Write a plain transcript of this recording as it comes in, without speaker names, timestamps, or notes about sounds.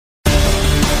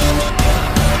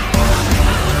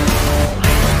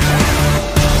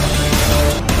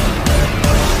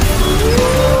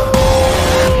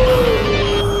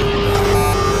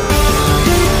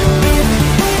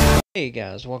Hey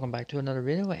guys, welcome back to another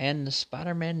video, and the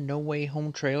Spider-Man No Way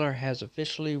Home trailer has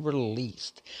officially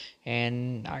released.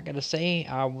 And I gotta say,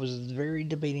 I was very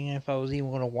debating if I was even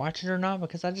going to watch it or not,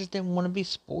 because I just didn't want to be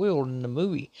spoiled in the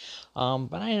movie.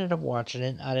 But I ended up watching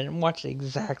it. I didn't watch it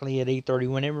exactly at 8:30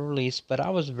 when it released, but I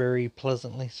was very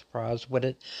pleasantly surprised with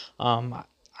it.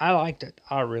 I liked it.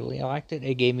 I really liked it.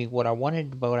 It gave me what I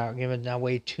wanted, but without giving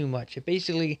away too much. It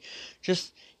basically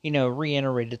just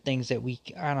reiterated things that we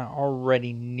kind of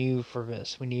already knew for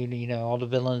this. We knew, all the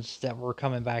villains that were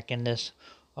coming back in this,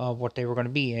 what they were going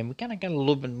to be, and we kind of got a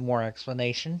little bit more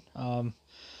explanation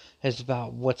as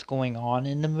about what's going on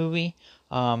in the movie,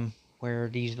 where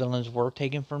these villains were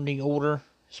taken from the older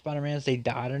Spider-Mans. They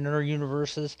died in other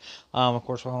universes. Of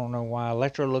course, I don't know why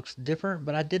Electro looks different,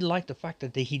 but I did like the fact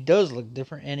that he does look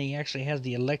different, and he actually has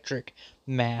the electric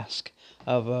mask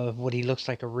of what he looks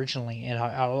like originally, and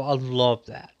I love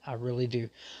that. I really do.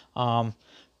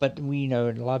 But we know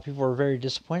a lot of people were very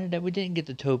disappointed that we didn't get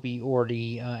the Toby or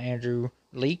the Andrew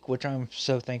leak, which I'm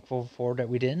so thankful for that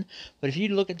we didn't. But if you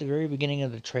look at the very beginning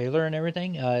of the trailer and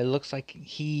everything, it looks like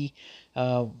he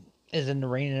uh, is in the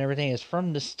rain and everything. Is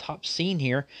from this top scene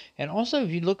here. And also,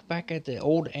 if you look back at the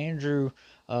old Andrew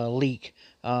leak,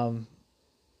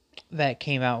 that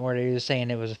came out where they were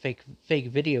saying it was a fake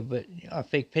video, but a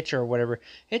fake picture or whatever.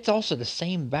 It's also the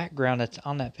same background that's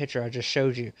on that picture I just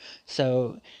showed you.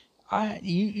 So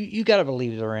you gotta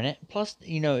believe they're in it. Plus,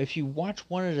 if you watch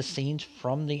one of the scenes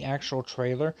from the actual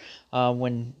trailer,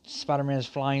 when Spider-Man is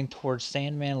flying towards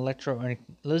Sandman, Electro, and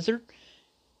Lizard,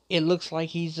 it looks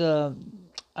like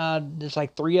there's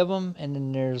like three of them, and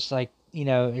then there's like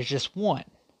it's just one.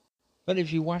 But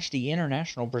if you watch the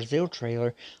international Brazil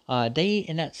trailer, they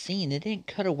in that scene it didn't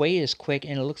cut away as quick,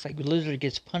 and it looks like Lizard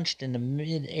gets punched in the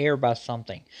mid-air by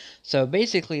something. So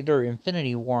basically, they're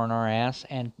Infinity War on our ass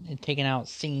and taking out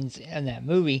scenes in that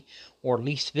movie, or at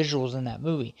least visuals in that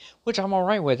movie, which I'm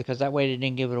alright with because that way they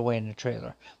didn't give it away in the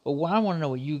trailer. But I want to know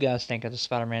what you guys think of the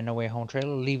Spider-Man No Way Home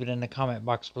trailer. Leave it in the comment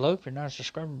box below. If you're not a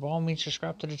subscriber, by all means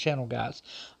subscribe to the channel, guys.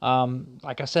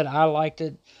 Like I said, I liked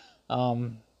it.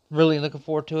 Really looking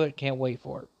forward to it. Can't wait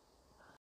for it.